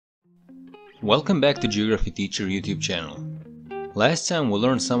Welcome back to Geography Teacher YouTube channel. Last time we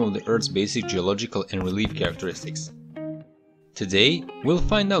learned some of the Earth's basic geological and relief characteristics. Today we'll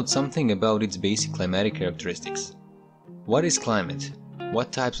find out something about its basic climatic characteristics. What is climate?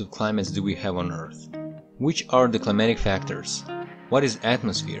 What types of climates do we have on Earth? Which are the climatic factors? What is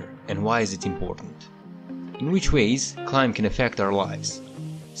atmosphere and why is it important? In which ways climate can affect our lives?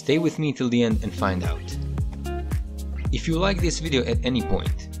 Stay with me till the end and find out. If you like this video at any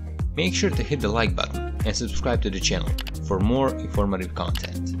point, make sure to hit the like button and subscribe to the channel for more informative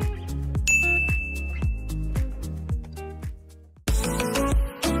content.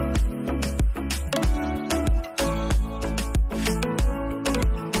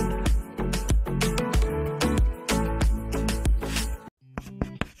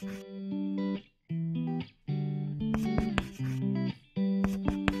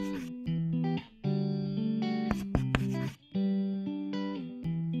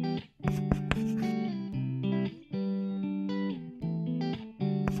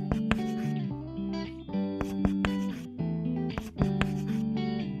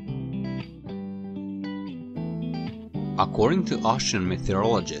 According to Austrian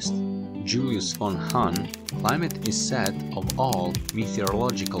meteorologist Julius von Hahn, climate is said of all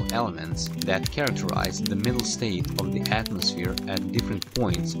meteorological elements that characterize the middle state of the atmosphere at different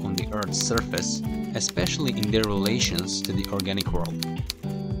points on the Earth's surface, especially in their relations to the organic world.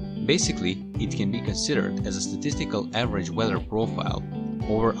 Basically, it can be considered as a statistical average weather profile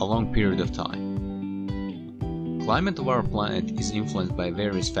over a long period of time. Climate of our planet is influenced by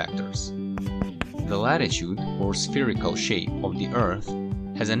various factors. The latitude or spherical shape of the Earth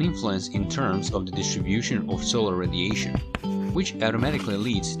has an influence in terms of the distribution of solar radiation, which automatically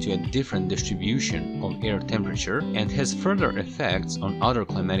leads to a different distribution of air temperature and has further effects on other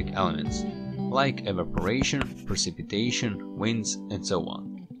climatic elements, like evaporation, precipitation, winds, and so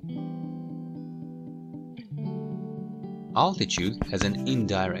on. Altitude has an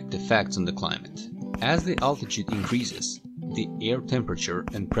indirect effect on the climate. As the altitude increases, the air temperature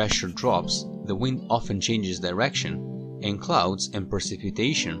and pressure drops, the wind often changes direction, and clouds and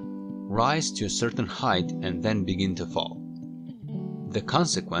precipitation rise to a certain height and then begin to fall. The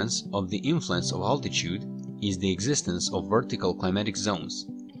consequence of the influence of altitude is the existence of vertical climatic zones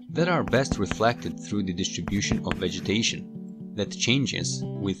that are best reflected through the distribution of vegetation that changes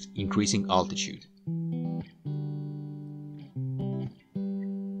with increasing altitude.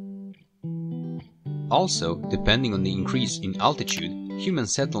 Also, depending on the increase in altitude, human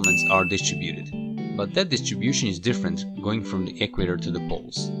settlements are distributed, but that distribution is different going from the equator to the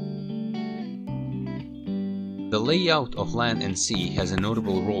poles. The layout of land and sea has a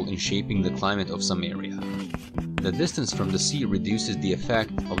notable role in shaping the climate of some area. The distance from the sea reduces the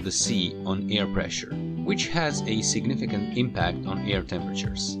effect of the sea on air pressure, which has a significant impact on air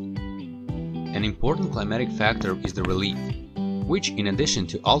temperatures. An important climatic factor is the relief, which in addition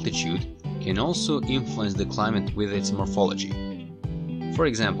to altitude can also influence the climate with its morphology. For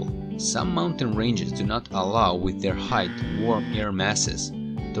example, some mountain ranges do not allow with their height warm air masses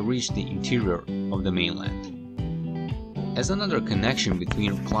to reach the interior of the mainland. As another connection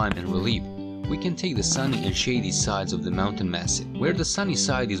between climate and relief, we can take the sunny and shady sides of the mountain massif, where the sunny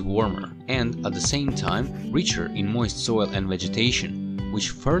side is warmer and at the same time richer in moist soil and vegetation, which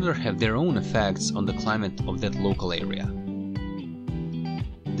further have their own effects on the climate of that local area.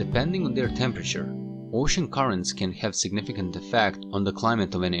 Depending on their temperature, ocean currents can have significant effect on the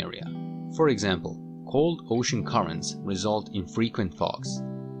climate of an area. For example, cold ocean currents result in frequent fogs.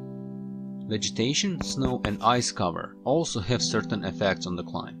 Vegetation, snow and ice cover also have certain effects on the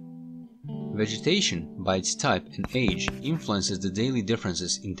climate. Vegetation, by its type and age, influences the daily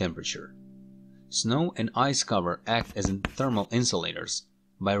differences in temperature. Snow and ice cover act as thermal insulators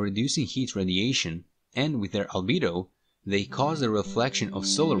by reducing heat radiation, and with their albedo, they cause the reflection of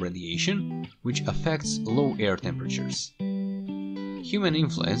solar radiation, which affects low air temperatures. Human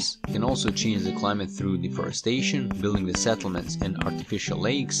influence can also change the climate through deforestation, building the settlements and artificial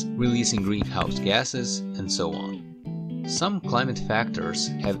lakes, releasing greenhouse gases, and so on. Some climate factors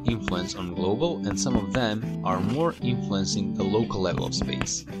have influence on global, and some of them are more influencing the local level of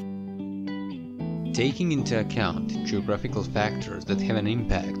space. Taking into account geographical factors that have an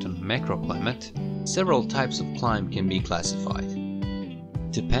impact on macroclimate, several types of climate can be classified.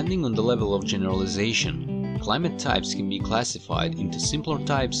 Depending on the level of generalization, climate types can be classified into simpler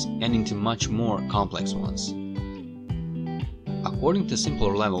types and into much more complex ones. According to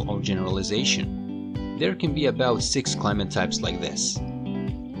simpler level of generalization, there can be about 6 climate types like this.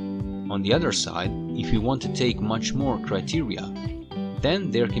 On the other side, if you want to take much more criteria,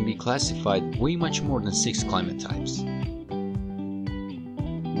 then there can be classified way much more than 6 climate types.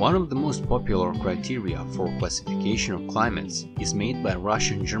 One of the most popular criteria for classification of climates is made by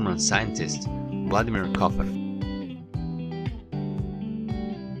Russian-German scientist Vladimir Koper.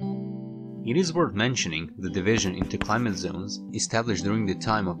 It is worth mentioning the division into climate zones established during the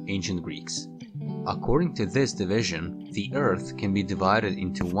time of ancient Greeks. According to this division, the Earth can be divided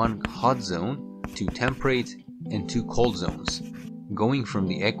into one hot zone, two temperate, and two cold zones, going from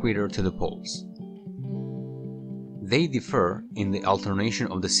the equator to the poles. They differ in the alternation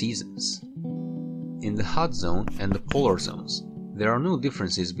of the seasons. In the hot zone and the polar zones, there are no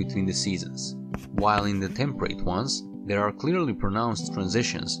differences between the seasons, while in the temperate ones, there are clearly pronounced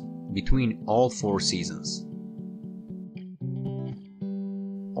transitions between all four seasons.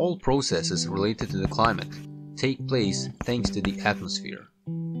 All processes related to the climate take place thanks to the atmosphere.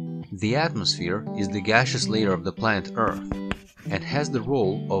 The atmosphere is the gaseous layer of the planet Earth and has the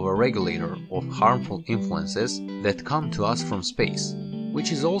role of a regulator of harmful influences that come to us from space,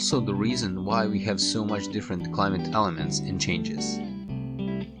 which is also the reason why we have so much different climate elements and changes.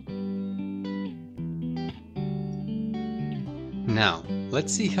 Now,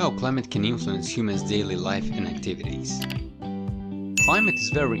 let's see how climate can influence humans' daily life and activities. Climate is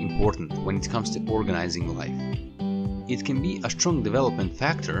very important when it comes to organizing life. It can be a strong development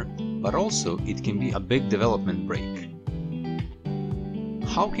factor, but also it can be a big development break.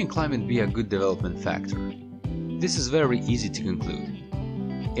 How can climate be a good development factor? This is very easy to conclude.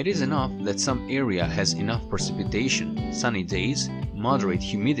 It is enough that some area has enough precipitation, sunny days, moderate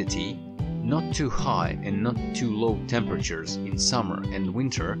humidity, not too high and not too low temperatures in summer and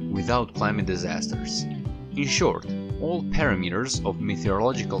winter without climate disasters. In short, all parameters of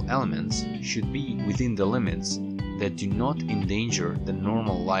meteorological elements should be within the limits that do not endanger the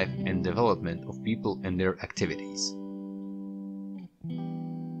normal life and development of people and their activities.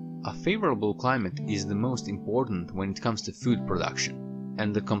 A favorable climate is the most important when it comes to food production,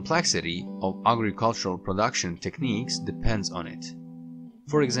 and the complexity of agricultural production techniques depends on it.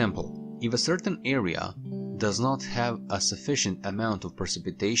 For example, if a certain area does not have a sufficient amount of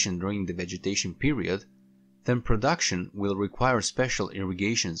precipitation during the vegetation period, then production will require special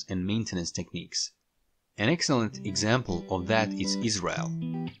irrigations and maintenance techniques. An excellent example of that is Israel.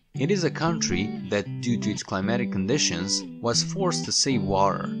 It is a country that, due to its climatic conditions, was forced to save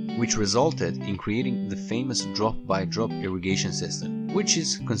water, which resulted in creating the famous drop-by-drop irrigation system, which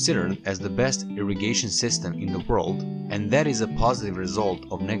is considered as the best irrigation system in the world, and that is a positive result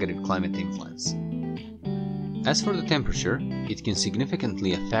of negative climate influence. As for the temperature, it can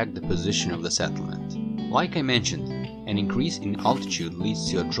significantly affect the position of the settlement. Like I mentioned, an increase in altitude leads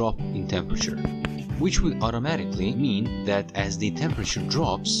to a drop in temperature, which would automatically mean that as the temperature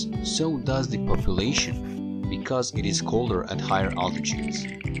drops, so does the population, because it is colder at higher altitudes.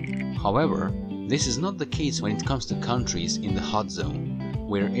 However, this is not the case when it comes to countries in the hot zone,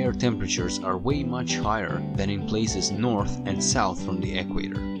 where air temperatures are way much higher than in places north and south from the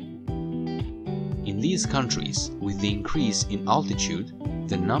equator. In these countries, with the increase in altitude,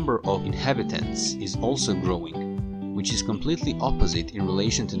 the number of inhabitants is also growing, which is completely opposite in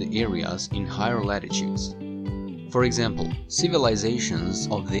relation to the areas in higher latitudes. For example, civilizations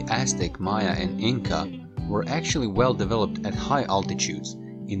of the Aztec, Maya and Inca were actually well developed at high altitudes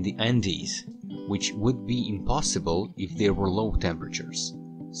in the Andes, which would be impossible if there were low temperatures.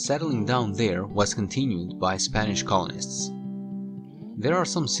 Settling down there was continued by Spanish colonists. There are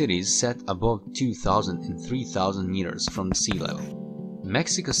some cities set above 2,000 and 3,000 meters from the sea level.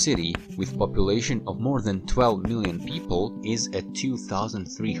 Mexico City, with population of more than 12 million people, is at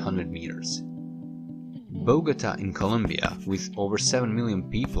 2,300 meters. Bogota in Colombia, with over 7 million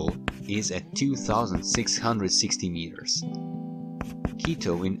people, is at 2,660 meters.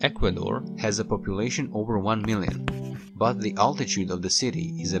 Quito in Ecuador has a population over 1 million, but the altitude of the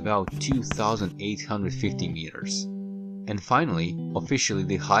city is about 2,850 meters. And finally, officially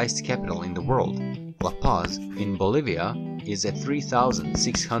the highest capital in the world, La Paz in Bolivia, is at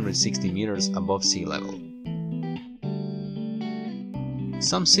 3,660 meters above sea level.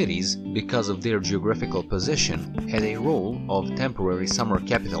 Some cities, because of their geographical position, had a role of temporary summer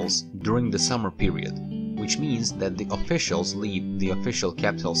capitals during the summer period, which means that the officials leave the official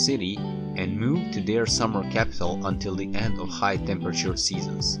capital city and move to their summer capital until the end of high temperature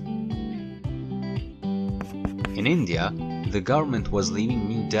seasons. In India, the government was leaving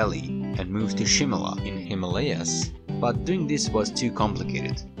New Delhi and moved to Shimla in Himalayas, but doing this was too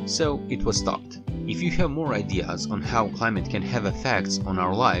complicated, so it was stopped. If you have more ideas on how climate can have effects on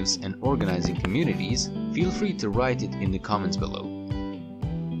our lives and organizing communities, feel free to write it in the comments below.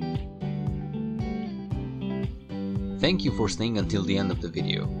 Thank you for staying until the end of the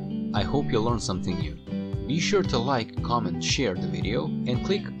video. I hope you learned something new. Be sure to like, comment, share the video and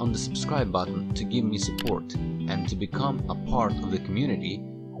click on the subscribe button to give me support and to become a part of the community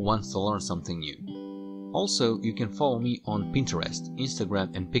who wants to learn something new. Also, you can follow me on Pinterest,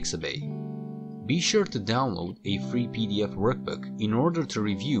 Instagram and Pixabay. Be sure to download a free PDF workbook in order to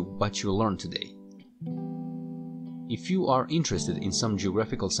review what you learned today. If you are interested in some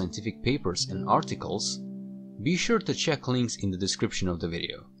geographical scientific papers and articles, be sure to check links in the description of the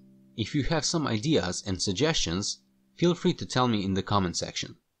video. If you have some ideas and suggestions, feel free to tell me in the comment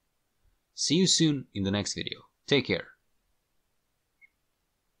section. See you soon in the next video. Take care.